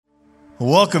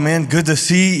Welcome, man. Good to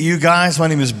see you guys. My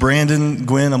name is Brandon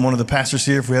Gwynn. I'm one of the pastors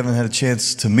here if we haven't had a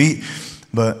chance to meet.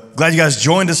 But glad you guys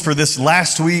joined us for this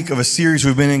last week of a series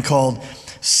we've been in called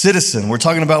Citizen. We're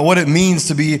talking about what it means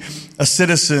to be a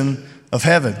citizen of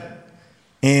heaven.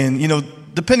 And,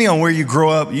 depending on where you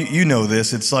grow up, you know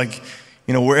this. It's like,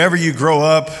 wherever you grow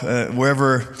up,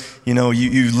 wherever,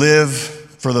 you live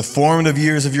for the formative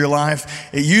years of your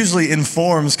life, it usually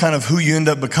informs kind of who you end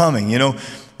up becoming,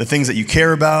 the things that you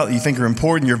care about, you think are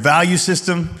important, your value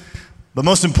system, but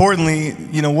most importantly,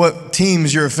 what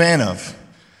teams you're a fan of.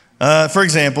 For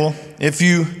example, if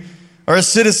you are a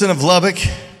citizen of Lubbock,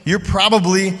 you're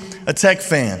probably a Tech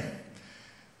fan.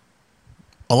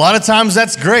 A lot of times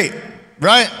that's great,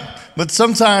 right? But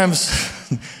sometimes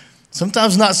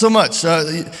not so much.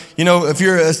 If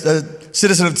you're a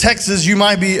citizen of Texas, you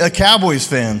might be a Cowboys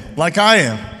fan, like I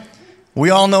am. We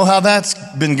all know how that's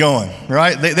been going,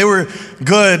 right? They were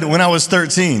good when I was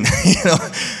 13,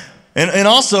 And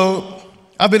also,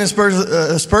 I've been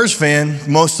a Spurs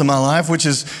fan most of my life, which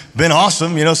has been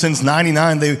awesome. Since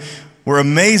 '99, they were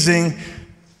amazing.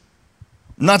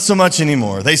 Not so much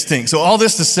anymore. They stink. So all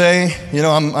this to say,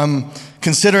 I'm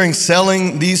considering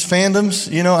selling these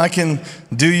fandoms. I can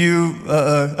do you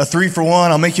a 3-for-1.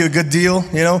 I'll make you a good deal.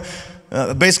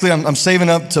 Basically, I'm saving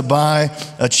up to buy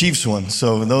a Chiefs one.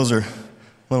 So those are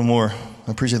a little more.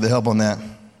 I appreciate the help on that.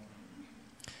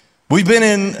 We've been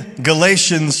in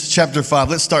Galatians chapter 5.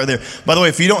 Let's start there. By the way,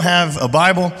 if you don't have a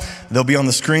Bible, they'll be on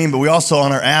the screen. But we also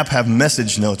on our app have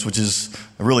message notes, which is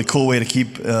a really cool way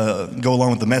to go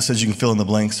along with the message. You can fill in the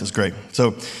blanks. It's great.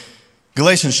 So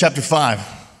Galatians chapter 5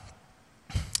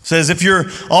 says, if you're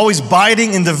always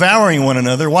biting and devouring one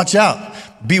another, watch out.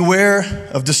 Beware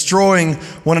of destroying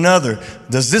one another.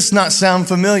 Does this not sound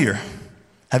familiar?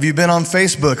 Have you been on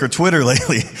Facebook or Twitter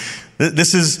lately?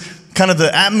 This is kind of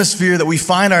the atmosphere that we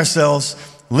find ourselves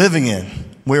living in,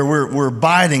 where we're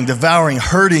biting, devouring,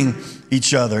 hurting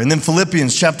each other. And then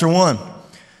Philippians chapter 1.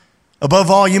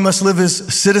 Above all, you must live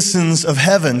as citizens of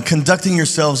heaven, conducting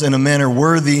yourselves in a manner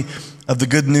worthy of the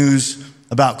good news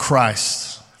about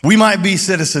Christ. We might be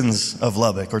citizens of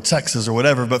Lubbock or Texas or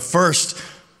whatever, but first,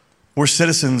 we're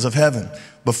citizens of heaven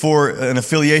before an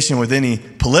affiliation with any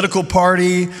political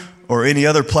party or any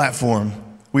other platform.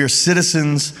 We are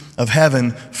citizens of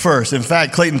heaven first. In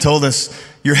fact, Clayton told us,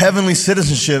 your heavenly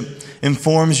citizenship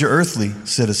informs your earthly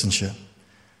citizenship.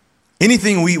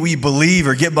 Anything we believe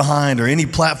or get behind or any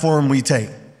platform we take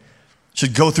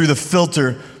should go through the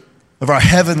filter of our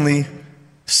heavenly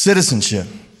citizenship.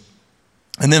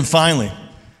 And then finally,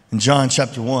 in John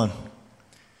chapter 1,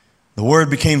 the Word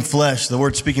became flesh. The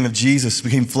Word, speaking of Jesus,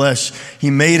 became flesh. He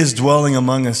made His dwelling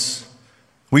among us.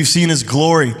 We've seen His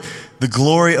glory, the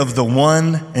glory of the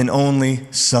one and only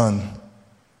Son,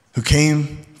 who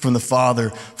came from the Father,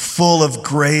 full of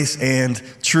grace and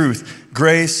truth.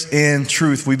 Grace and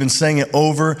truth. We've been saying it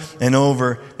over and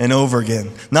over and over again.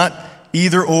 Not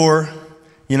either or.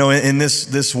 In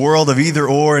this world of either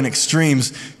or and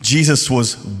extremes, Jesus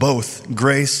was both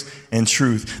grace and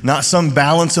truth. Not some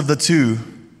balance of the two.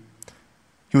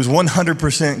 He was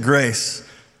 100% grace,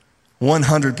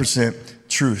 100%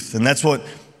 truth. And that's what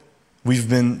we've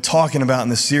been talking about in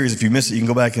this series. If you missed it, you can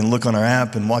go back and look on our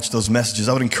app and watch those messages.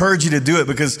 I would encourage you to do it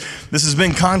because this has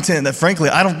been content that, frankly,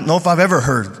 I don't know if I've ever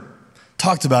heard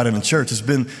talked about in a church. It's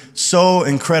been so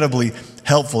incredibly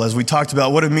helpful as we talked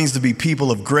about what it means to be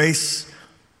people of grace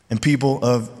and people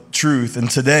of truth.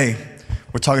 And today,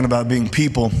 we're talking about being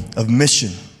people of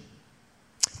mission.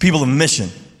 People of mission.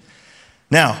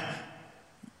 Now,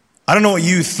 I don't know what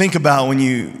you think about when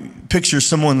you picture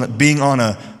someone being on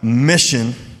a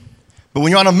mission, but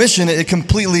when you're on a mission, it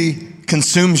completely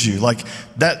consumes you. Like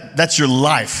that's your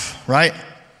life, right?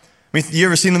 You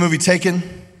ever seen the movie Taken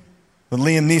with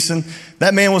Liam Neeson?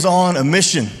 That man was on a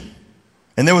mission,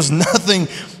 and there was nothing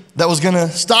that was going to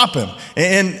stop him.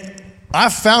 And I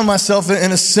found myself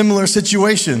in a similar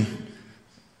situation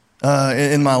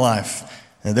in my life.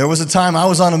 And there was a time I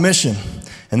was on a mission,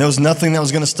 and there was nothing that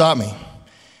was going to stop me.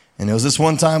 And there was this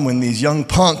one time when these young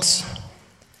punks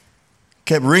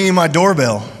kept ringing my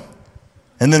doorbell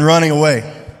and then running away.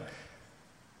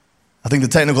 I think the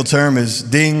technical term is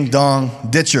ding-dong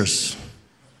ditchers.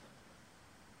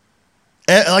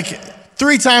 Like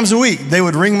 3 times a week, they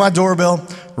would ring my doorbell,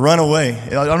 run away. I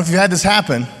don't know if you had this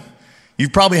happen.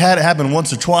 You've probably had it happen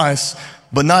once or twice,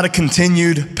 but not a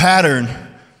continued pattern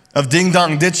of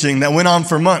ding-dong ditching that went on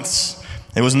for months.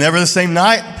 It was never the same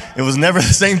night. It was never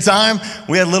the same time.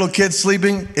 We had little kids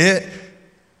sleeping. It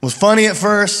was funny at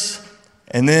first,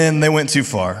 and then they went too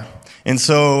far. And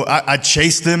so I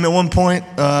chased them at one point.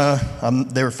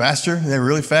 They were faster. They were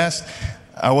really fast.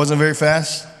 I wasn't very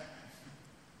fast.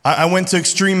 I went to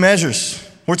extreme measures.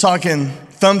 We're talking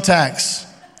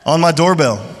thumbtacks on my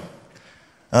doorbell.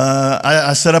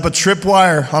 I set up a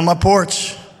tripwire on my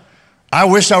porch. I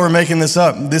wish I were making this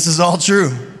up. This is all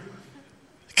true.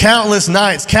 Countless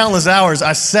nights, countless hours,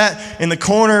 I sat in the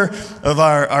corner of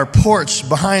our porch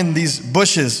behind these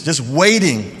bushes, just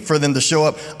waiting for them to show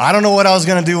up. I don't know what I was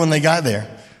going to do when they got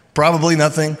there. Probably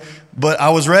nothing, but I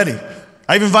was ready.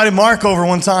 I even invited Mark over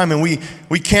one time, and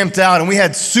we camped out, and we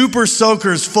had super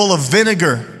soakers full of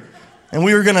vinegar, and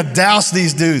we were going to douse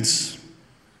these dudes.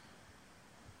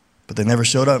 But they never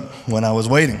showed up when I was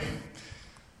waiting.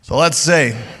 So let's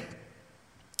say,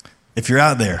 if you're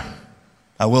out there,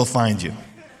 I will find you.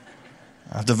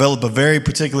 I've developed a very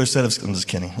particular set of skills. I'm just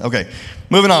kidding. Okay,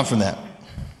 moving on from that.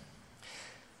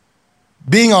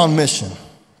 Being on mission.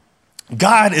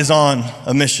 God is on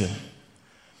a mission.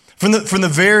 From the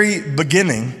very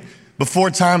beginning, before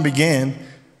time began,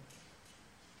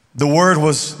 the Word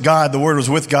was God, the Word was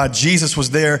with God. Jesus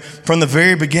was there from the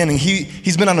very beginning.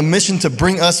 He's been on a mission to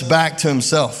bring us back to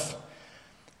himself.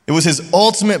 It was his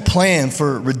ultimate plan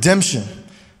for redemption,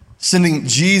 sending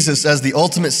Jesus as the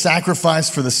ultimate sacrifice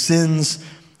for the sins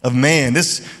of man.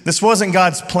 This wasn't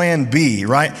God's plan B,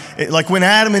 right? Like when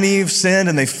Adam and Eve sinned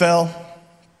and they fell,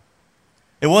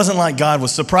 it wasn't like God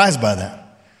was surprised by that.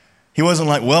 He wasn't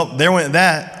like, well, there went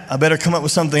that. I better come up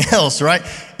with something else, right?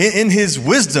 In his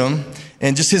wisdom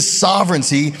and just his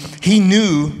sovereignty, he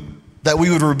knew that we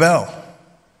would rebel.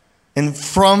 And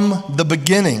from the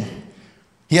beginning,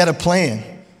 he had a plan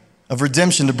of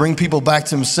redemption to bring people back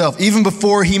to himself. Even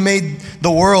before he made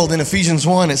the world, in Ephesians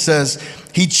 1, it says,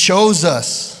 he chose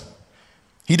us.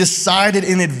 He decided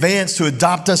in advance to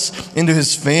adopt us into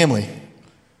his family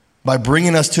by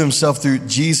bringing us to himself through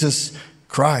Jesus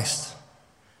Christ.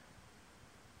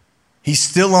 He's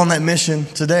still on that mission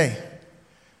today.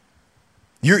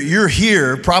 You're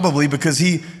here probably because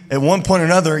he, at one point or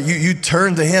another, you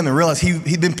turned to him and realized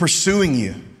he'd been pursuing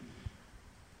you.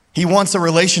 He wants a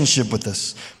relationship with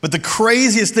us. But the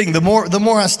craziest thing, the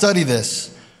more I study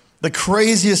this, the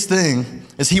craziest thing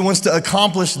is he wants to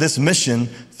accomplish this mission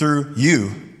through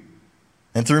you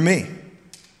and through me.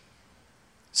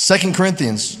 2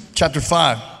 Corinthians chapter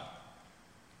 5.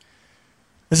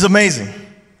 This is amazing.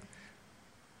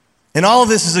 And all of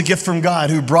this is a gift from God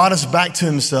who brought us back to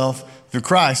himself through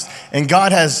Christ. And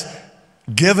God has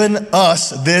given us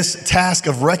this task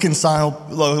of reconcile.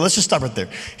 Let's just stop right there.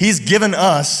 He's given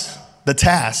us the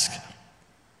task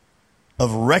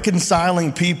of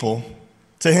reconciling people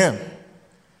to him.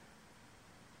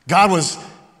 God was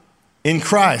in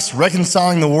Christ,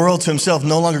 reconciling the world to himself,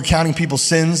 no longer counting people's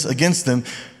sins against them.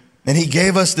 And he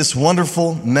gave us this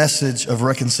wonderful message of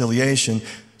reconciliation.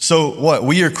 So what?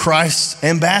 We are Christ's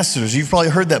ambassadors. You've probably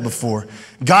heard that before.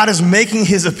 God is making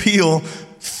his appeal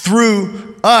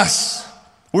through us.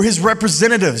 We're his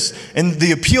representatives. And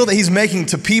the appeal that he's making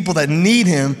to people that need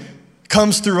him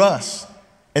comes through us.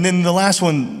 And then the last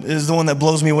one is the one that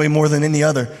blows me away more than any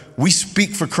other. We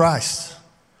speak for Christ.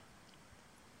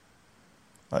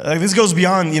 This goes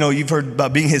beyond, you've heard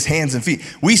about being his hands and feet.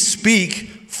 We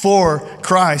speak for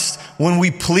Christ when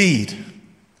we plead,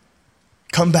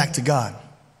 come back to God.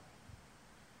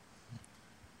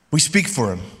 We speak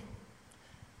for him.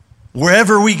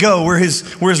 Wherever we go, we're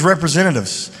his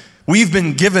representatives. We've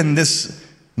been given this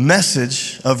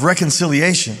message of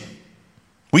reconciliation.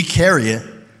 We carry it,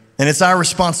 and it's our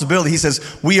responsibility. He says,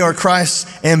 we are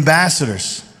Christ's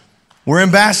ambassadors. We're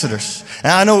ambassadors.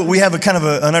 And I know we have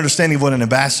an understanding of what an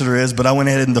ambassador is, but I went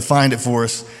ahead and defined it for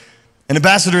us. An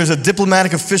ambassador is a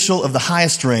diplomatic official of the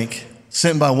highest rank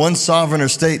sent by one sovereign or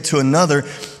state to another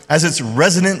as its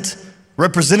resident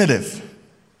representative.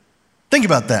 Think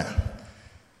about that.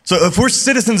 So if we're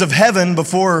citizens of heaven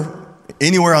before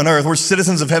anywhere on earth, we're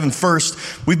citizens of heaven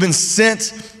first. We've been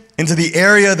sent into the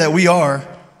area that we are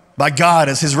by God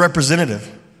as his representative.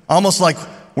 Almost like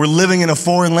we're living in a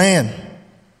foreign land.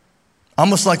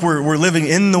 Almost like we're living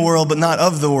in the world but not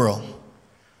of the world.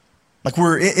 Like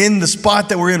we're in the spot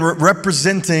that we're in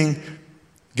representing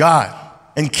God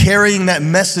and carrying that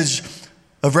message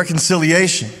of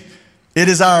reconciliation. It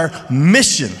is our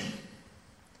mission.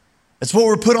 It's what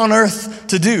we're put on earth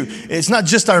to do. It's not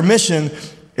just our mission,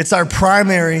 it's our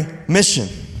primary mission.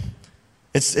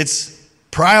 It's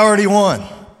priority one.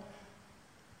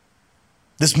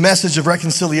 This message of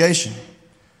reconciliation.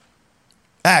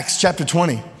 Acts chapter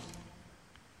 20.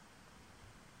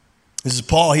 This is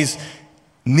Paul. He's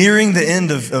nearing the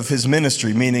end of his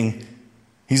ministry, meaning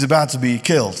he's about to be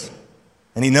killed,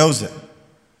 and he knows it.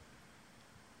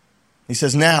 He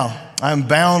says, now, I am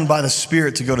bound by the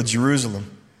Spirit to go to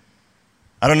Jerusalem.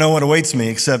 I don't know what awaits me,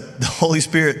 except the Holy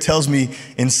Spirit tells me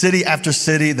in city after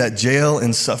city that jail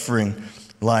and suffering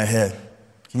lie ahead.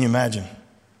 Can you imagine?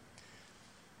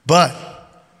 But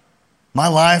my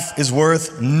life is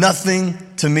worth nothing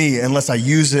to me unless I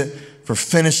use it for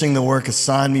finishing the work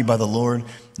assigned me by the Lord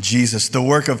Jesus, the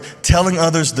work of telling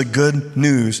others the good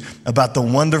news about the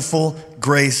wonderful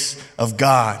grace of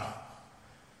God.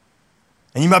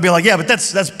 And you might be like, yeah, but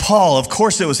that's Paul. Of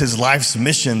course it was his life's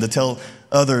mission to tell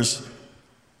others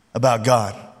about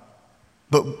God.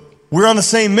 But we're on the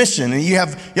same mission, and you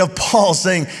have Paul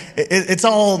saying it's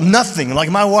all nothing. Like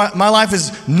my life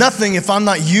is nothing if I'm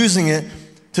not using it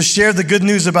to share the good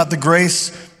news about the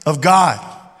grace of God,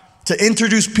 to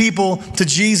introduce people to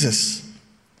Jesus.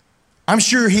 I'm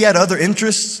sure he had other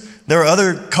interests. There were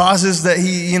other causes that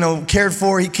he, cared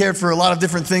for. He cared for a lot of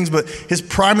different things, but his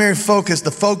primary focus,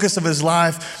 the focus of his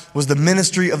life, was the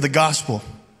ministry of the gospel.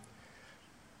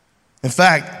 In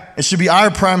fact, it should be our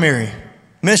primary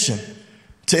mission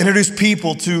to introduce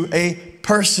people to a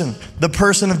person, the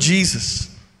person of Jesus.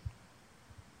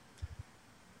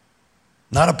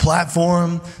 Not a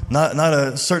platform, not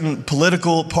a certain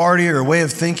political party or way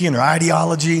of thinking or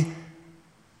ideology.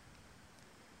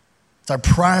 It's our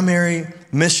primary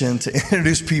mission to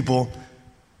introduce people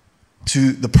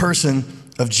to the person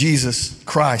of Jesus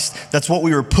Christ. That's what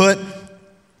we were put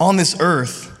on this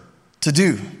earth to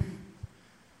do.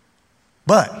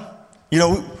 But,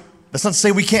 that's not to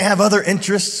say we can't have other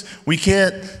interests. We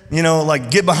can't,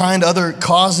 get behind other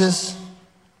causes.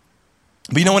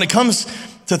 But when it comes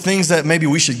to things that maybe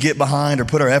we should get behind or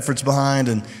put our efforts behind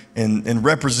and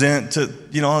represent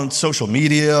to, on social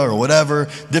media or whatever,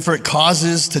 different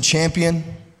causes to champion,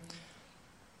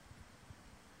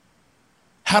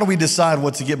 how do we decide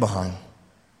what to get behind?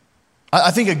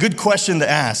 I think a good question to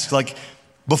ask,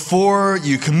 before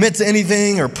you commit to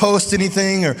anything or post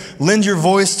anything or lend your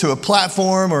voice to a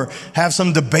platform or have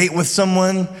some debate with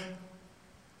someone,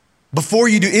 before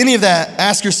you do any of that,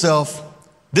 ask yourself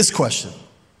this question.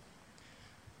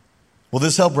 Will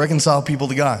this help reconcile people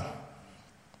to God?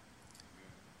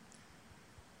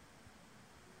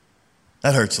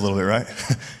 That hurts a little bit, right?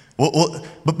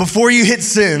 But before you hit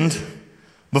send,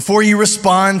 before you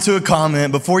respond to a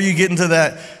comment, before you get into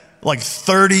that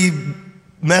 30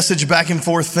 message back and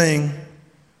forth thing,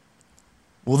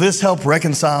 will this help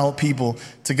reconcile people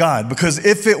to God? Because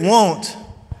if it won't,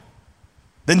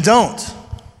 then don't.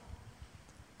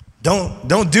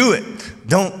 Don't do it.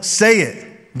 Don't say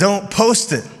it. Don't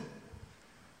post it.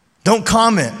 Don't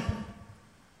comment.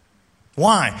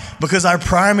 Why? Because our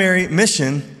primary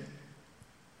mission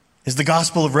is the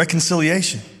gospel of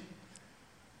reconciliation.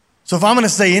 So if I'm going to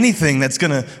say anything that's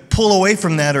going to pull away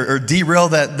from that or derail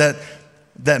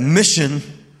that mission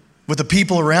with the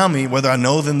people around me, whether I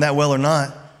know them that well or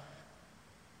not,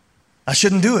 I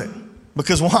shouldn't do it.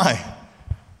 Because why?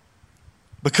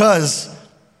 Because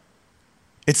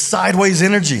it's sideways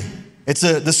energy. It's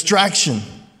a distraction.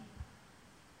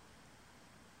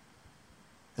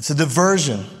 It's a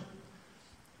diversion.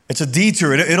 It's a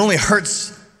detour. It only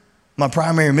hurts my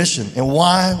primary mission. And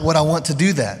why would I want to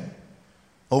do that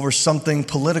over something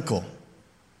political?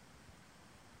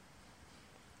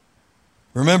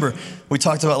 Remember, we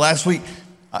talked about last week,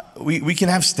 we can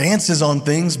have stances on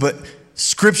things, but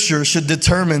Scripture should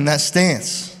determine that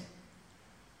stance.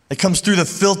 It comes through the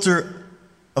filter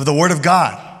of the Word of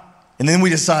God. And then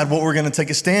we decide what we're going to take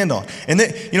a stand on. And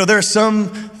then, there are some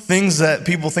things that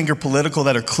people think are political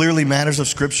that are clearly matters of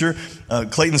Scripture.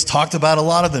 Clayton's talked about a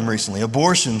lot of them recently.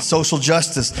 Abortion, social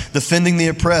justice, defending the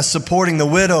oppressed, supporting the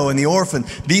widow and the orphan,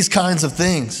 these kinds of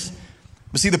things.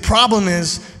 But see, the problem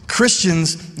is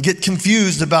Christians get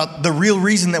confused about the real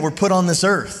reason that we're put on this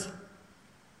earth.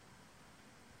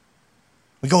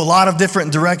 We go a lot of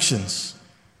different directions.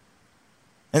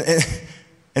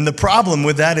 And the problem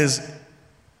with that is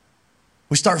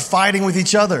we start fighting with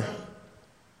each other.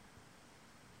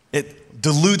 It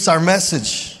dilutes our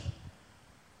message.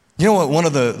 You know what? One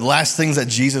of the last things that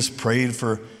Jesus prayed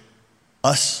for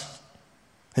us,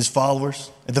 his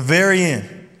followers, at the very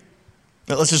end.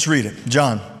 Let's just read it.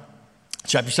 John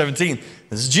chapter 17.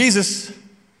 This is Jesus.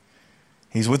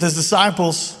 He's with his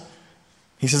disciples.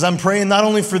 He says, I'm praying not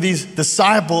only for these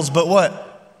disciples, but what?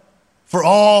 For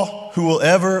all who will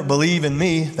ever believe in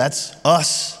me. That's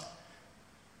us.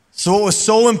 So it was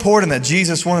so important that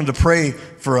Jesus wanted to pray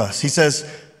for us. He says,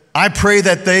 I pray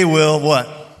that they will what?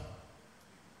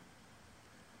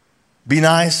 Be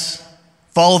nice?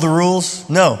 Follow the rules?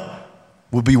 No,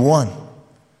 we'll be one.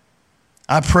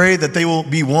 I pray that they will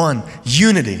be one.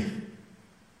 Unity.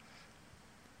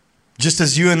 Just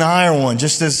as you and I are one,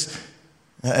 just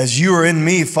as you are in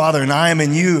me, Father, and I am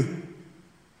in you,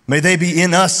 May they be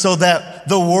in us so that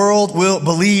the world will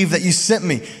believe that you sent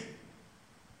me.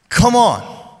 Come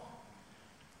on.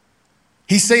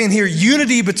 He's saying here,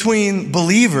 unity between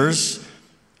believers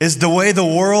is the way the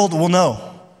world will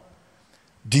know.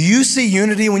 Do you see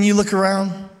unity when you look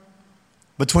around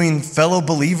between fellow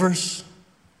believers?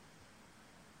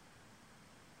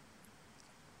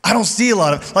 I don't see a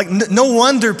lot of, no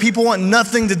wonder people want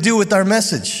nothing to do with our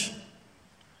message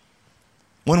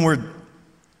when we're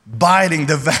biting,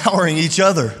 devouring each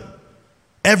other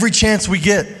every chance we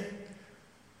get.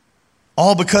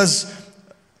 All because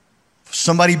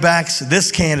somebody backs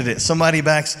this candidate, somebody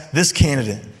backs this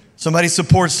candidate, somebody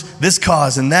supports this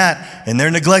cause and that, and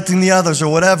they're neglecting the others or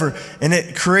whatever. And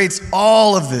it creates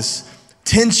all of this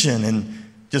tension and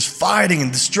just fighting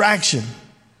and distraction.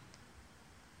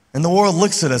 And the world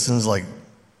looks at us and is like,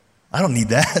 I don't need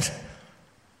that.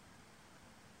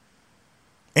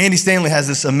 Andy Stanley has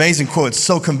this amazing quote. It's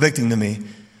so convicting to me.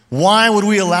 Why would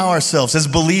we allow ourselves, as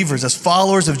believers, as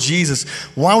followers of Jesus,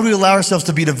 why would we allow ourselves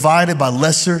to be divided by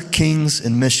lesser kings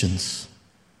and missions?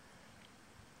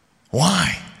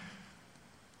 Why?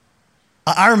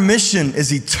 Our mission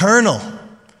is eternal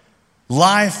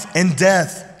life and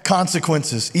death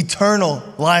consequences, eternal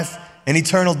life and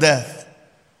eternal death.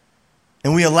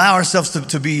 And we allow ourselves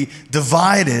to be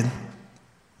divided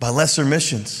by lesser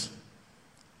missions,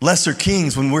 lesser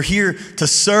kings, when we're here to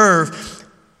serve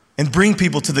and bring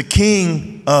people to the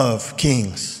King of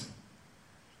Kings.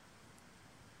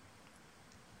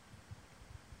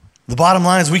 The bottom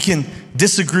line is we can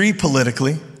disagree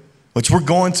politically, which we're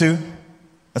going to.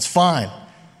 That's fine.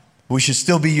 We should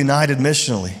still be united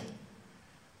missionally.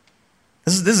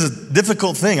 This is a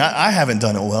difficult thing. I haven't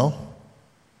done it well.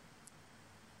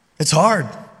 It's hard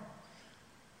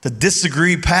to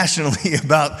disagree passionately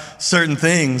about certain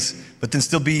things, but then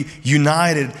still be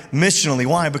united missionally.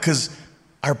 Why? Because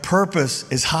our purpose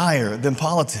is higher than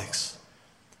politics.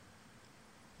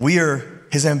 We are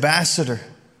his ambassador.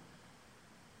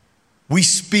 We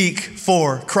speak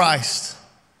for Christ.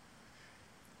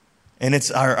 And it's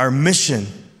our mission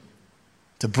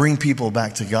to bring people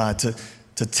back to God,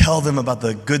 to tell them about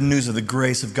the good news of the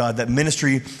grace of God, that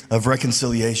ministry of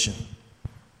reconciliation.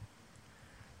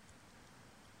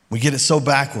 We get it so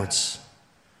backwards.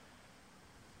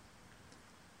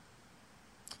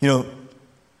 You know,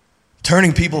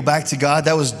 turning people back to God,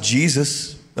 that was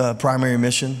Jesus' primary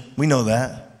mission. We know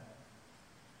that.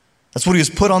 That's what he was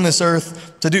put on this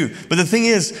earth to do. But the thing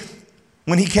is,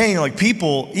 when he came, like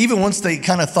people, even once they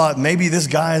kind of thought maybe this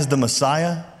guy is the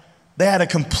Messiah, they had a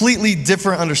completely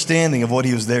different understanding of what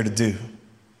he was there to do.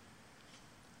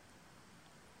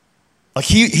 Like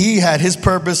he had his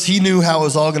purpose, he knew how it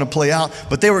was all going to play out,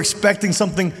 but they were expecting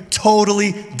something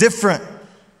totally different.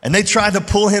 And they tried to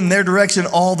pull him their direction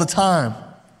all the time.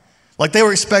 Like they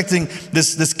were expecting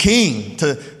this king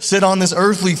to sit on this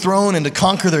earthly throne and to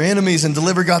conquer their enemies and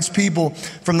deliver God's people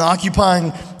from the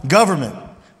occupying government.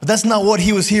 But that's not what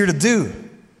he was here to do.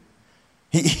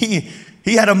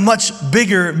 He had a much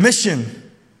bigger mission,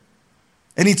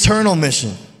 an eternal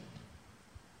mission.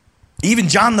 Even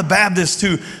John the Baptist,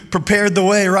 who prepared the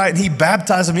way, right? And he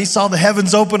baptized him. He saw the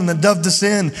heavens open and the dove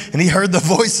descend. And he heard the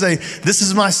voice say, "This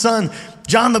is my son."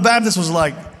 John the Baptist was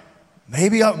like,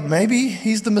 maybe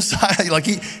he's the Messiah. Like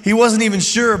he wasn't even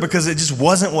sure because it just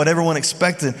wasn't what everyone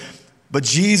expected. But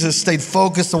Jesus stayed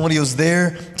focused on what he was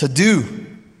there to do.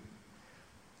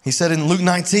 He said in Luke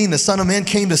 19, the Son of Man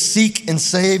came to seek and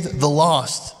save the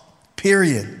lost,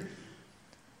 period.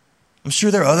 I'm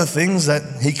sure there are other things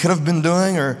that he could have been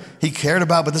doing or he cared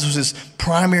about, but this was his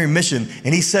primary mission.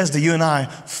 And he says to you and I,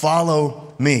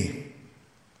 follow me.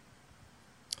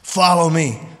 Follow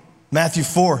me. Matthew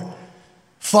 4.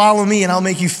 Follow me and I'll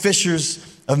make you fishers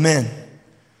of men.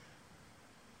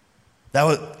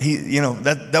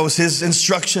 That was his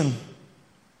instruction.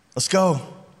 Let's go.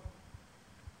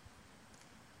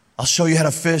 I'll show you how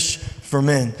to fish for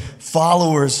men.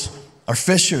 Followers are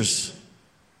fishers.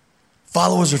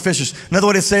 Followers are fishers. Another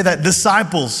way to say that,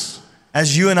 disciples,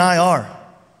 as you and I are.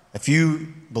 If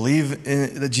you believe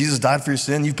that Jesus died for your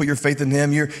sin, you put your faith in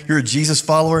him, you're a Jesus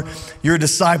follower, you're a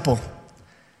disciple.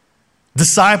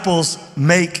 Disciples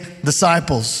make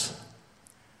disciples.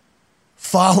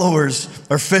 Followers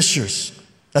are fishers.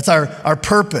 That's our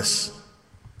purpose.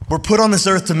 We're put on this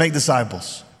earth to make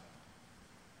disciples.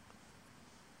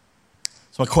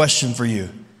 So my question for you,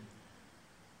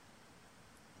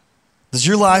 does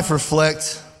your life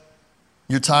reflect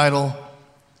your title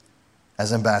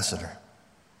as ambassador?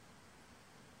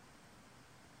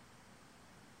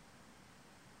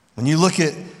 When you look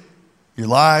at your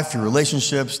life, your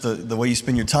relationships, the way you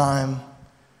spend your time,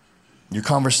 your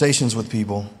conversations with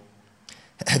people,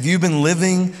 Have you been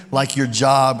living like your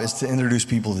job is to introduce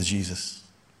people to Jesus?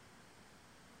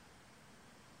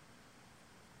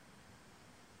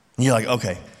 And you're like,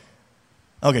 okay,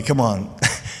 come on.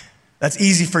 That's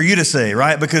easy for you to say,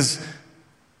 right? Because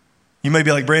you may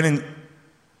be like, Brandon,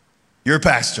 you're a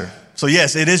pastor. So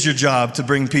yes, it is your job to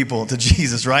bring people to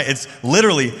Jesus, right? It's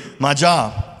literally my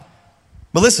job.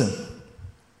 But listen,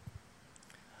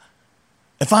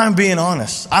 if I'm being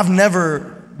honest, I've never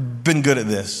been good at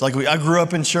this. Like I grew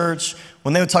up in church.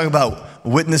 When they would talk about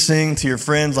witnessing to your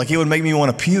friends, like it would make me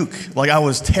want to puke. Like I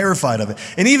was terrified of it.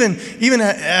 And even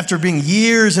after being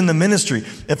years in the ministry,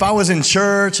 if I was in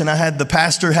church and I had the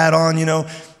pastor hat on,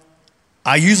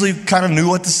 I usually kind of knew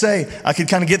what to say. I could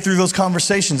kind of get through those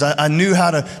conversations. I knew how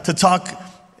to talk,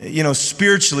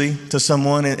 spiritually to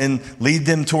someone and lead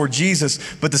them toward Jesus.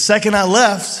 But the second I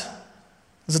left,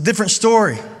 it was a different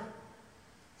story.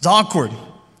 It's awkward.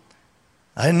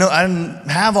 I didn't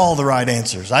have all the right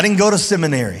answers. I didn't go to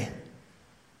seminary.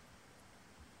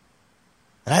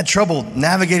 And I had trouble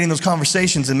navigating those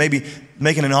conversations and maybe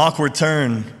making an awkward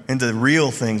turn into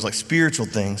real things, like spiritual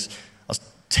things. I was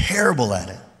terrible at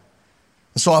it.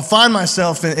 And so I find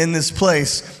myself in this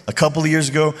place a couple of years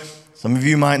ago. Some of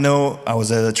you might know I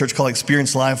was at a church called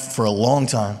Experience Life for a long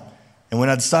time. And when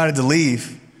I decided to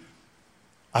leave,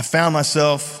 I found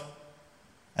myself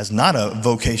as not a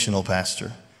vocational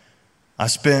pastor. I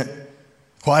spent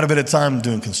quite a bit of time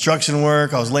doing construction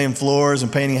work. I was laying floors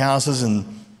and painting houses and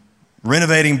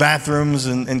renovating bathrooms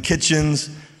and kitchens.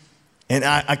 And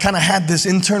I kind of had this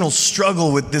internal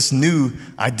struggle with this new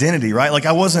identity, right? Like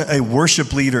I wasn't a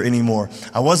worship leader anymore.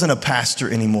 I wasn't a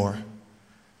pastor anymore.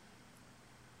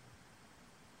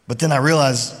 But then I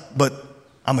realized, but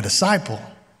I'm a disciple.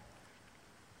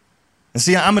 And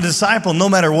see, I'm a disciple no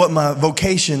matter what my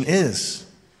vocation is.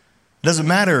 It doesn't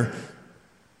matter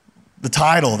the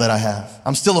title that I have.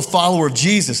 I'm still a follower of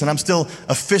Jesus, and I'm still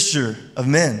a fisher of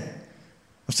men.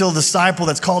 I'm still a disciple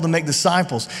that's called to make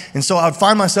disciples. And so I would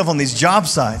find myself on these job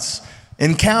sites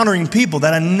encountering people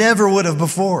that I never would have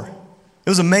before. It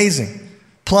was amazing.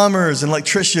 Plumbers and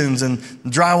electricians and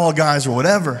drywall guys or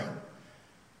whatever.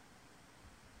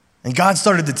 And God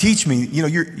started to teach me,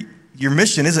 your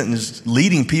mission isn't just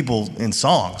leading people in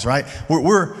songs, right?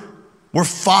 We're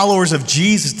followers of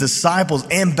Jesus, disciples,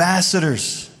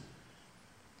 ambassadors.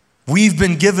 We've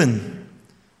been given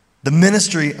the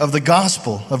ministry of the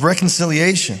gospel of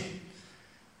reconciliation.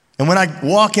 And when I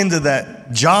walk into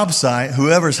that job site,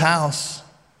 whoever's house,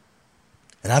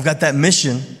 and I've got that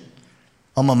mission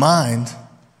on my mind,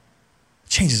 it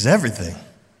changes everything.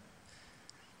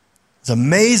 It's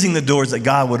amazing the doors that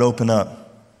God would open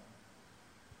up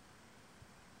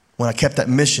when I kept that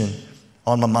mission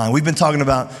on my mind. We've been talking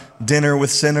about dinner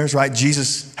with sinners, right?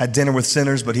 Jesus had dinner with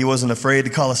sinners, but he wasn't afraid to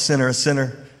call a sinner a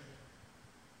sinner.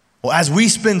 Well, as we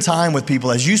spend time with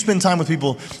people, as you spend time with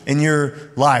people in your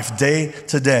life day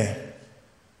to day,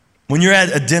 when you're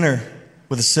at a dinner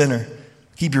with a sinner,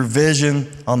 keep your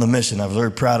vision on the mission. I was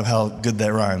very proud of how good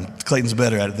that rhymed. Clayton's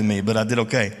better at it than me, but I did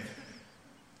okay.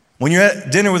 When you're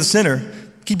at dinner with a sinner,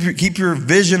 keep your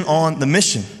vision on the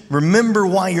mission. Remember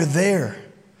why you're there.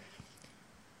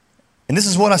 And this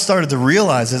is what I started to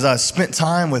realize as I spent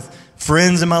time with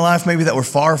friends in my life maybe that were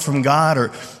far from God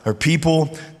or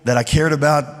people that I cared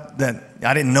about that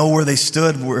I didn't know where they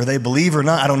stood, where they believe or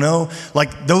not, I don't know.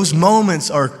 Like those moments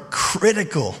are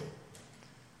critical.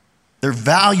 They're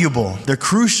valuable. They're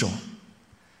crucial.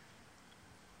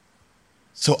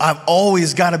 So I've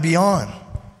always got to be on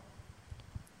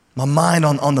my mind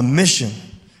on the mission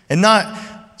and not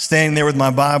standing there with my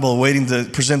Bible waiting to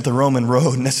present the Roman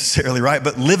road necessarily, right?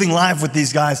 But living life with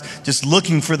these guys, just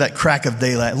looking for that crack of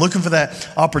daylight, looking for that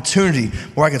opportunity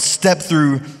where I could step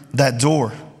through that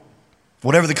door.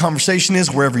 Whatever the conversation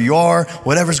is, wherever you are,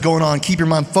 whatever's going on, keep your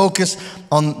mind focused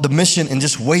on the mission and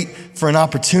just wait for an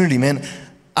opportunity, man.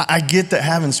 I get that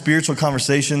having spiritual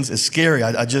conversations is scary.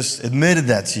 I just admitted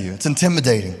that to you. It's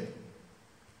intimidating.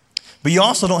 But you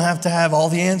also don't have to have all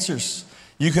the answers.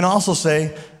 You can also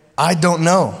say, I don't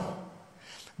know.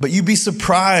 But you'd be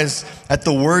surprised at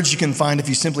the words you can find if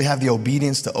you simply have the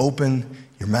obedience to open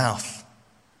your mouth.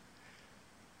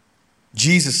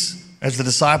 Jesus, as the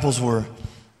disciples were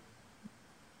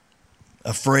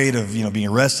afraid of being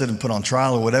arrested and put on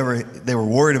trial or whatever, they were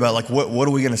worried about, like, what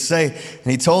are we going to say?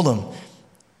 And he told them,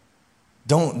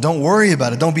 don't worry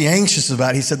about it. Don't be anxious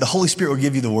about it. He said, the Holy Spirit will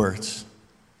give you the words.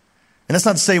 And that's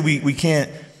not to say we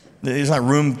can't, there's not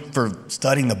room for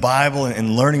studying the Bible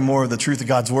and learning more of the truth of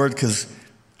God's word, because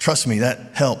trust me,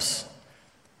 that helps.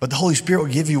 But the Holy Spirit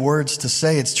will give you words to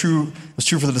say. It's true. It was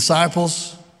true for the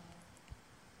disciples.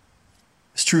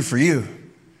 It's true for you.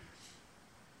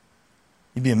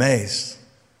 You'd be amazed.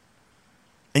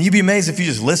 And you'd be amazed if you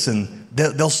just listen,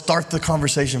 they'll start the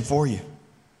conversation for you.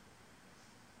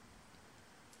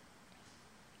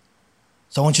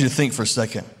 So I want you to think for a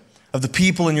second of the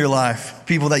people in your life,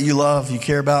 people that you love, you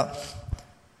care about.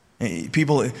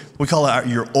 People, we call it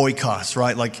your oikos,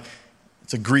 right? Like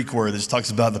it's a Greek word that just talks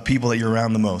about the people that you're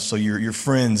around the most. So your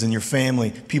friends and your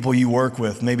family, people you work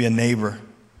with, maybe a neighbor.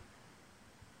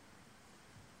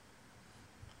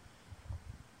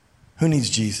 Who needs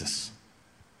Jesus?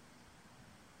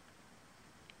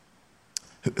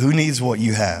 Who needs what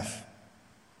you have?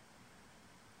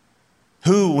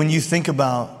 Who, when you think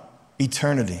about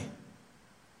eternity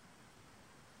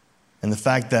and the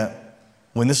fact that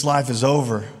when this life is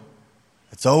over,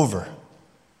 it's over.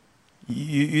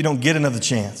 You don't get another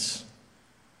chance.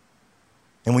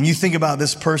 And when you think about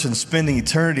this person spending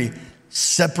eternity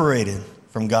separated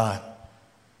from God,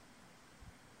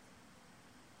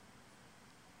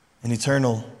 in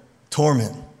eternal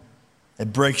torment,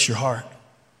 it breaks your heart.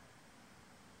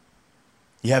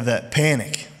 You have that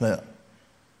panic. That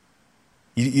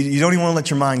you don't even want to let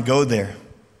your mind go there,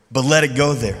 but let it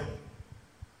go there.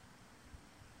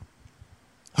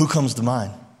 Who comes to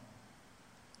mind?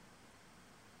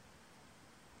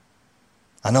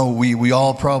 I know we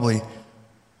all probably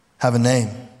have a name.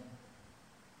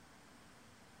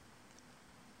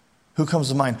 Who comes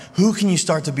to mind? Who can you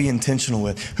start to be intentional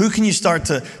with? Who can you start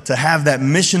to have that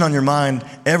mission on your mind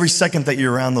every second that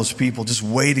you're around those people, just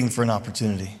waiting for an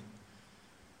opportunity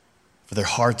for their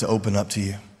heart to open up to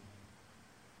you?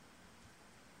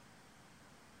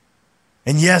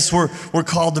 And yes, we're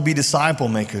called to be disciple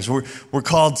makers. We're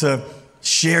called to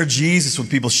share Jesus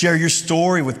with people, share your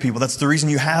story with people. That's the reason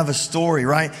you have a story,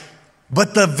 right?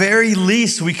 But the very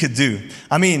least we could do,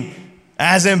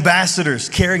 as ambassadors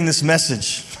carrying this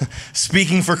message,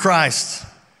 speaking for Christ,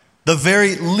 the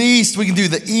very least we can do,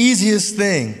 the easiest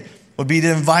thing would be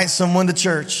to invite someone to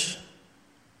church.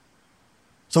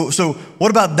 So what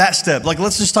about that step? Like,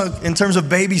 let's just talk in terms of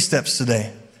baby steps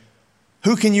today.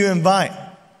 Who can you invite?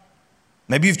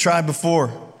 Maybe you've tried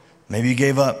before. Maybe you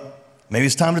gave up. Maybe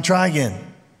it's time to try again.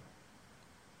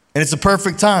 And it's a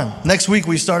perfect time. Next week,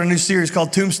 we start a new series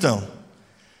called Tombstone.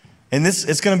 And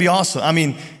it's going to be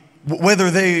awesome.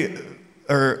 Whether they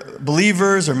are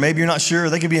believers or maybe you're not sure,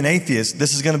 they could be an atheist,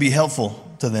 this is going to be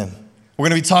helpful to them. We're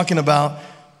going to be talking about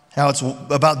how it's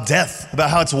about death, about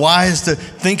how it's wise to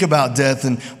think about death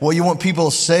and what you want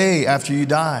people to say after you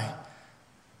die.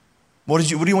 What do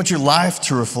you want your life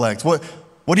to reflect? What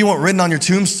do you want written on your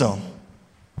tombstone?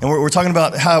 And we're talking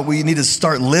about how we need to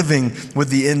start living with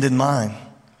the end in mind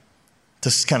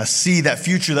to kind of see that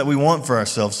future that we want for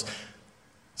ourselves.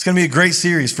 It's going to be a great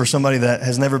series for somebody that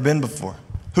has never been before.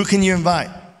 Who can you invite?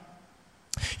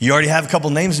 You already have a couple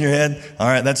names in your head. All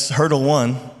right, that's hurdle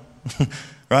one,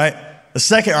 right? The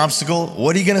second obstacle,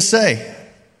 what are you going to say?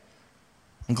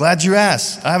 I'm glad you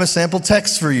asked. I have a sample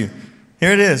text for you.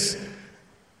 Here it is.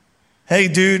 Hey,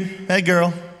 dude. Hey,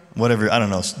 girl. Whatever, I don't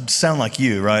know, sound like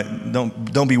you, right?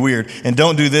 Don't be weird. And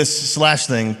don't do this slash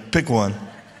thing, pick one.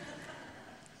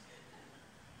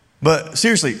 But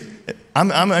seriously,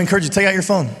 I'm encourage you to take out your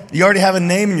phone. You already have a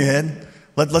name in your head.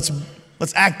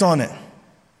 Let's act on it.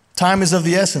 Time is of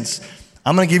the essence.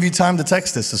 I'm gonna give you time to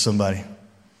text this to somebody.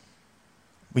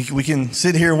 We can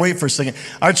sit here and wait for a second.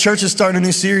 Our church is starting a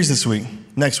new series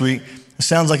next week. It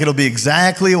sounds like it'll be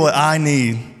exactly what I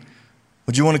need.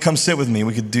 Would you want to come sit with me?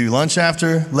 We could do lunch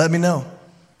after. Let me know.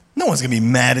 No one's going to be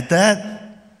mad at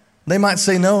that. They might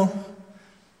say no,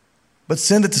 but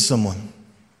send it to someone.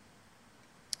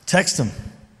 Text them.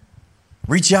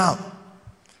 Reach out.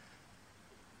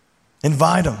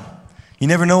 Invite them. You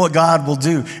never know what God will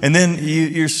do. And then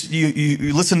you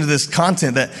listen to this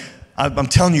content that I'm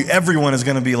telling you, everyone is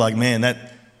going to be like, man,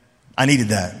 I needed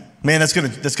that. Man, that's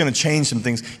going to change some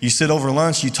things. You sit over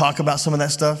lunch, you talk about some of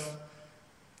that stuff.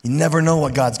 You never know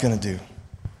what God's going to do.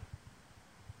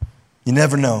 You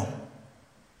never know.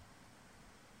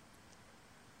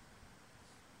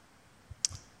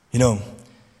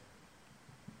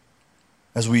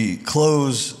 As we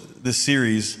close this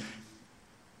series,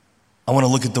 I want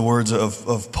to look at the words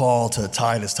of Paul to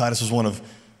Titus. Titus was one of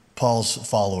Paul's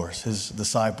followers, his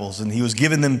disciples, and he was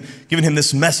giving him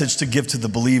this message to give to the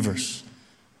believers.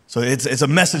 So it's a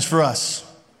message for us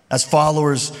as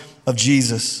followers of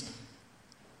Jesus.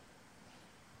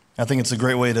 I think it's a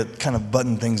great way to kind of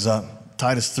button things up.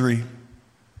 Titus 3.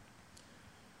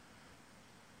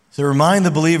 So remind the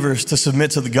believers to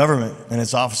submit to the government and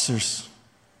its officers.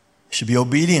 They should be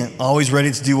obedient, always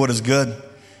ready to do what is good.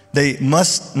 They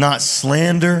must not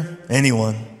slander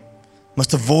anyone,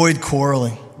 must avoid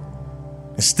quarreling.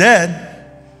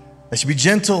 Instead, they should be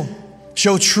gentle,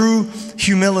 show true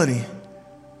humility,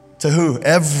 To who?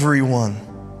 Everyone.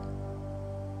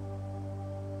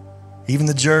 Even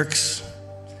the jerks,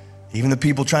 even the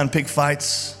people trying to pick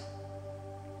fights.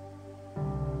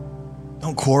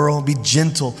 Don't quarrel, be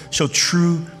gentle, show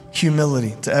true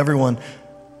humility to everyone.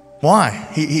 Why?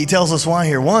 He tells us why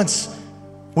here. Once,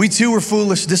 we too were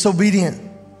foolish, disobedient.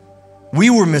 We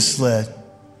were misled.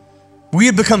 We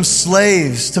had become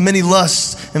slaves to many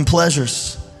lusts and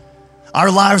pleasures. Our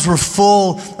lives were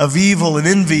full of evil and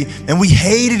envy, and we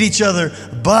hated each other.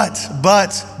 But,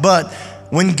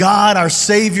 when God, our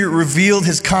Savior, revealed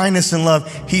His kindness and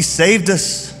love, He saved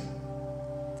us.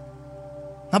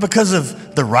 Not because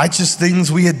of the righteous things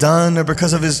we had done or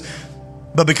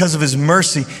but because of His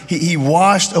mercy. He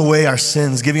washed away our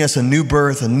sins, giving us a new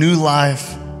birth, a new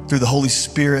life through the Holy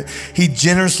Spirit. He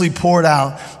generously poured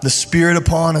out the Spirit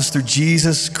upon us through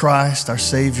Jesus Christ, our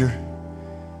Savior.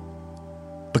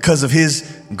 Because of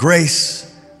His grace,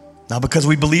 not because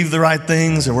we believe the right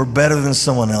things or we're better than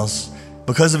someone else.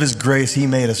 Because of His grace, He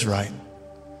made us right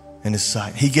in His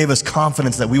sight. He gave us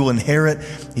confidence that we will inherit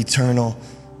eternal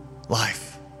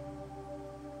life.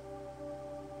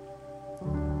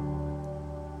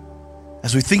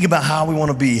 As we think about how we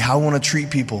want to be, how we want to treat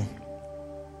people,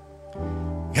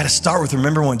 you got to start with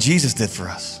remembering what Jesus did for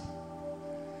us.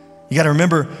 You got to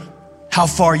remember how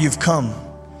far you've come,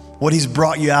 what He's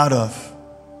brought you out of.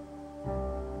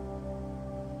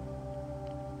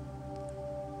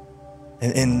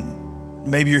 And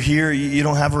maybe you're here, you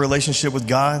don't have a relationship with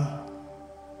God.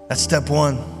 That's step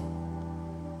one.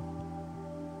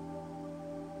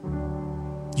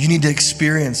 You need to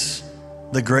experience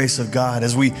the grace of God.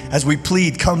 As we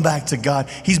plead, come back to God.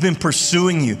 He's been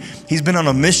pursuing you. He's been on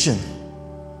a mission.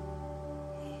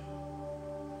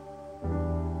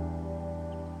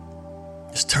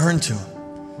 Just turn to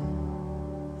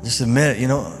Him. Just admit,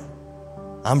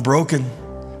 I'm broken.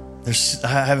 I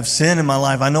have sin in my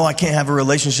life. I know I can't have a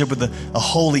relationship with a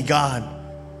holy God.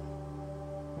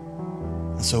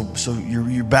 And so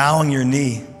you're bowing your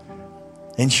knee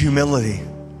in humility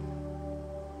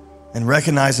and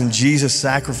recognizing Jesus'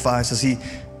 sacrifice as He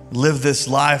lived this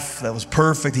life that was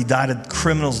perfect. He died a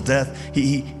criminal's death.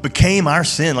 He became our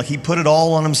sin. Like He put it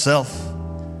all on Himself.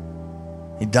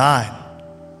 He died.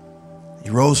 He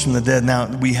rose from the dead. Now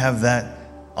we have that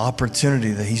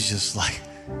opportunity that He's just like,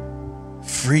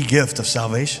 free gift of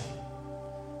salvation,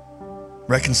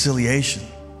 reconciliation,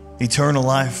 eternal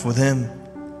life with Him.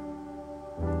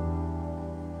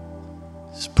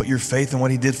 Just put your faith in what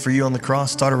He did for you on the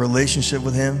cross. Start a relationship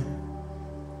with Him.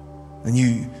 And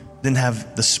you then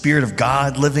have the Spirit of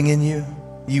God living in you.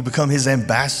 You become His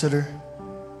ambassador.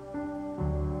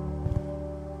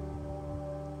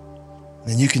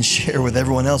 And you can share with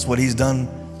everyone else what He's done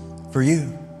for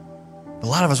you. A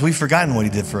lot of us, we've forgotten what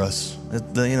He did for us.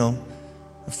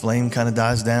 The flame kind of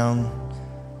dies down.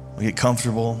 We get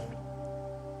comfortable.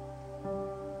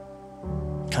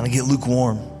 Kind of get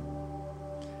lukewarm.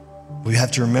 We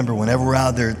have to remember whenever we're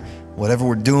out there, whatever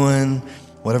we're doing,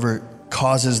 whatever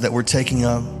causes that we're taking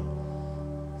up,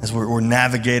 as we're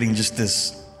navigating just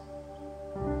this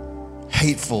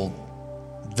hateful,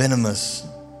 venomous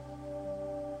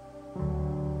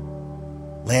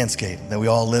landscape that we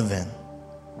all live in.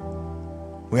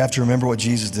 We have to remember what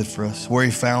Jesus did for us, where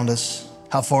He found us,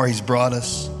 how far He's brought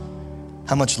us,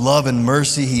 how much love and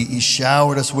mercy He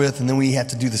showered us with, and then we have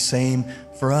to do the same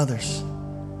for others.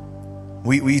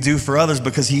 We do for others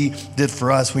because He did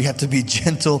for us. We have to be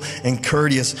gentle and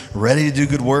courteous, ready to do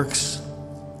good works,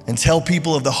 and tell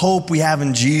people of the hope we have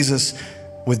in Jesus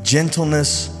with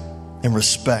gentleness and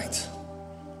respect.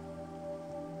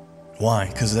 Why?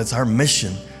 Because that's our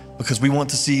mission. Because we want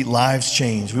to see lives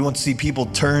change. We want to see people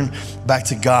turn back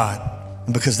to God.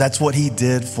 And because that's what He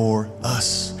did for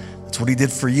us. That's what He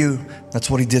did for you. That's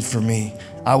what He did for me.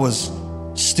 I was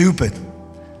stupid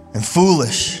and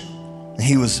foolish, and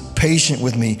He was patient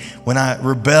with me when I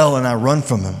rebel and I run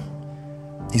from Him.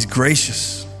 He's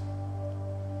gracious.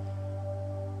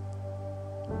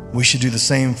 We should do the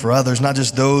same for others, not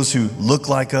just those who look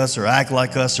like us or act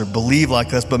like us or believe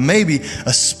like us, but maybe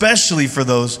especially for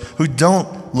those who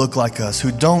don't look like us,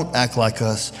 who don't act like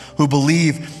us, who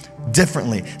believe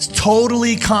differently. It's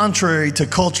totally contrary to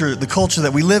culture, the culture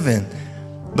that we live in.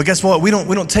 But guess what? We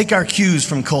don't take our cues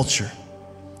from culture.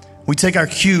 We take our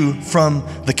cue from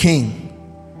the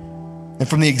King and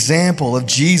from the example of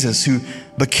Jesus, who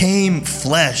became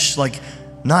flesh, like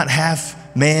not half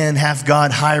man, half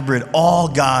God, hybrid, all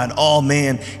God, all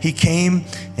man. He came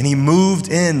and He moved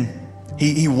in.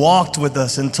 He walked with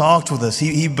us and talked with us.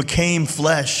 He became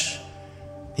flesh.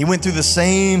 He went through the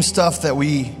same stuff that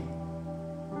we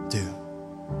do.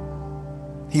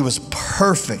 He was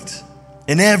perfect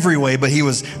in every way, but he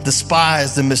was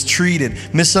despised and mistreated,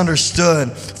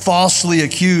 misunderstood, falsely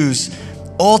accused,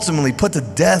 ultimately put to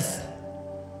death.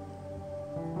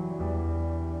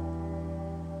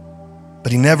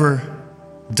 But he never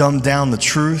dumbed down the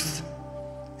truth,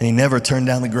 and he never turned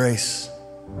down the grace.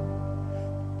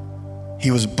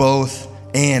 He was both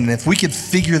and. And if we could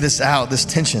figure this out, this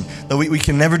tension, that we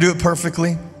can never do it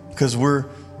perfectly because we're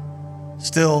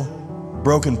still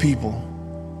broken people.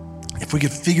 If we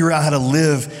could figure out how to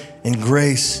live in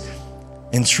grace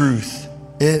and truth,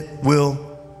 it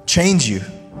will change you.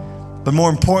 But more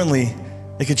importantly,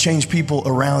 it could change people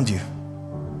around you.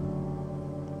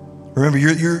 Remember,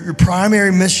 your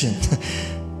primary mission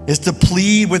is to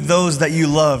plead with those that you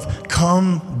love.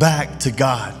 Come back to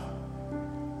God.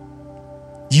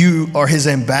 You are his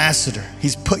ambassador.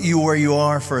 He's put you where you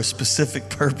are for a specific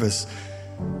purpose.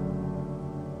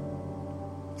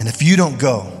 And if you don't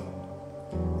go,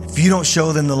 if you don't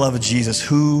show them the love of Jesus,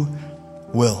 who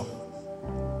will?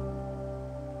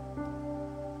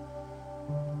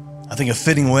 I think a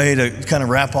fitting way to kind of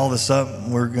wrap all this up,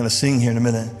 we're going to sing here in a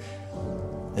minute,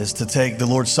 is to take the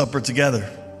Lord's Supper together.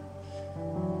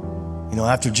 You know,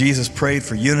 after Jesus prayed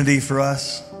for unity for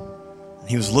us,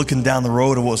 he was looking down the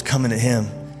road of what was coming at him.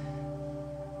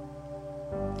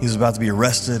 He was about to be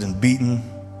arrested and beaten.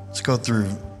 Let's go through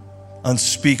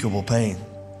unspeakable pain.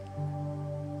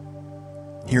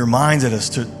 He reminded us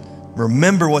to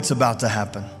remember what's about to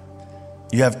happen.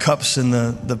 You have cups in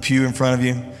the pew in front of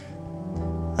you.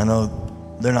 I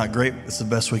know they're not great. It's the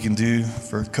best we can do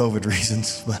for COVID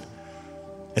reasons, but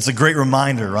it's a great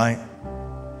reminder, right?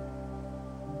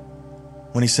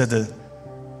 When he said to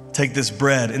take this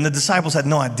bread, and the disciples had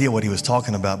no idea what he was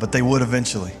talking about, but they would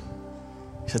eventually.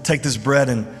 He said, take this bread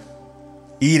and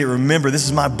eat it. Remember, this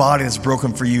is my body that's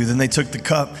broken for you. Then they took the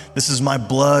cup. This is my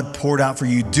blood poured out for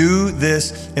you. Do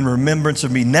this in remembrance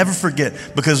of me. Never forget,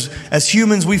 because as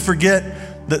humans, we forget.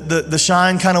 The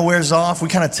shine kind of wears off. We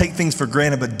kind of take things for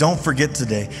granted, but don't forget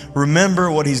today.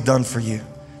 Remember what he's done for you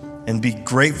and be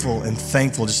grateful and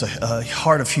thankful. Just a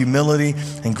heart of humility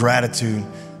and gratitude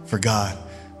for God.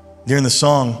 During the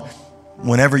song,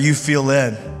 whenever you feel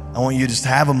led, I want you to just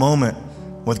have a moment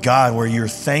with God where you're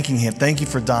thanking him. Thank you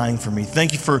for dying for me.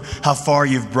 Thank you for how far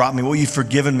you've brought me, what you've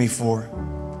forgiven me for,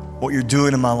 what you're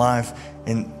doing in my life.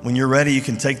 And when you're ready, you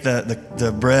can take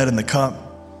the bread and the cup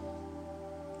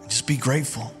and just be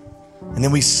grateful. And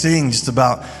then we sing just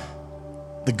about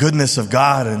the goodness of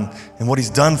God and what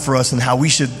he's done for us and how we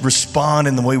should respond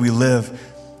in the way we live.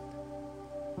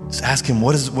 Just ask him,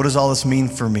 what does all this mean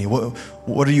for me?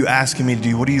 What are you asking me to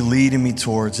do? What are you leading me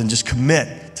towards? And just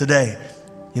commit today.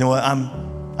 You know what?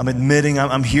 I'm admitting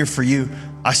I'm here for you.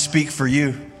 I speak for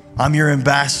you. I'm your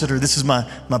ambassador. This is my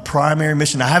primary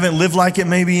mission. I haven't lived like it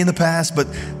maybe in the past,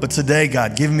 but today,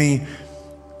 God, give me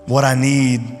what I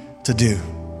need to do.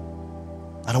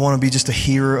 I don't want to be just a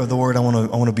hearer of the word. I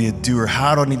want to be a doer.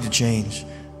 How do I need to change?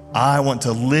 I want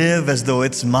to live as though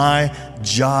it's my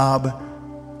job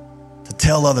to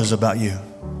tell others about you.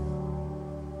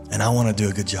 And I want to do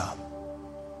a good job.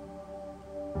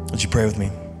 Would you pray with me?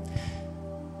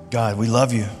 God, we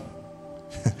love you.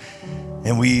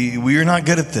 And we are not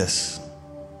good at this.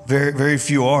 Very, very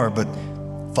few are, but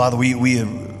Father, we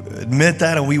admit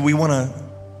that, and we want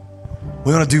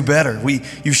to do better.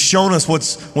 You've shown us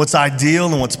what's ideal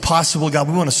and what's possible, God.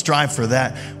 We want to strive for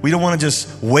that. We don't want to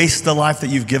just waste the life that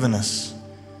you've given us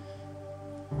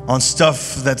on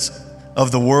stuff that's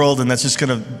of the world and that's just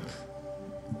going to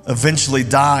eventually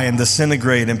die and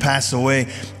disintegrate and pass away.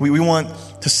 We want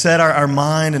to set our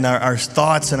mind and our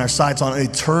thoughts and our sights on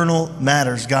eternal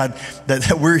matters, God,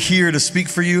 that we're here to speak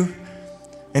for you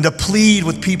and to plead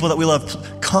with people that we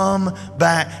love. Come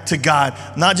back to God,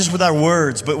 not just with our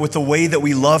words, but with the way that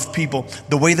we love people,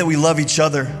 the way that we love each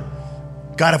other.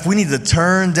 God, if we need to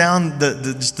turn down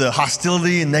the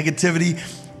hostility and negativity,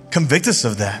 convict us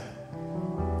of that.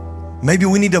 Maybe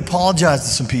we need to apologize to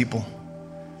some people.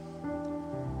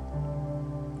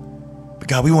 But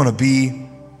God, we want to be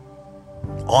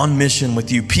on mission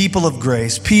with you, people of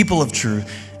grace, people of truth,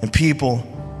 and people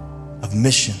of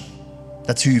mission.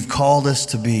 That's who you've called us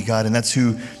to be, God, and that's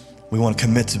who we want to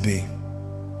commit to be.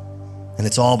 And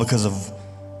it's all because of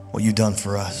what you've done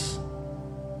for us.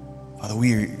 Father,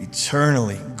 we are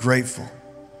eternally grateful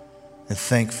and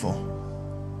thankful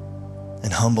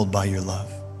and humbled by your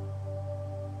love.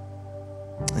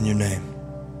 In your name,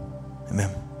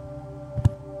 amen.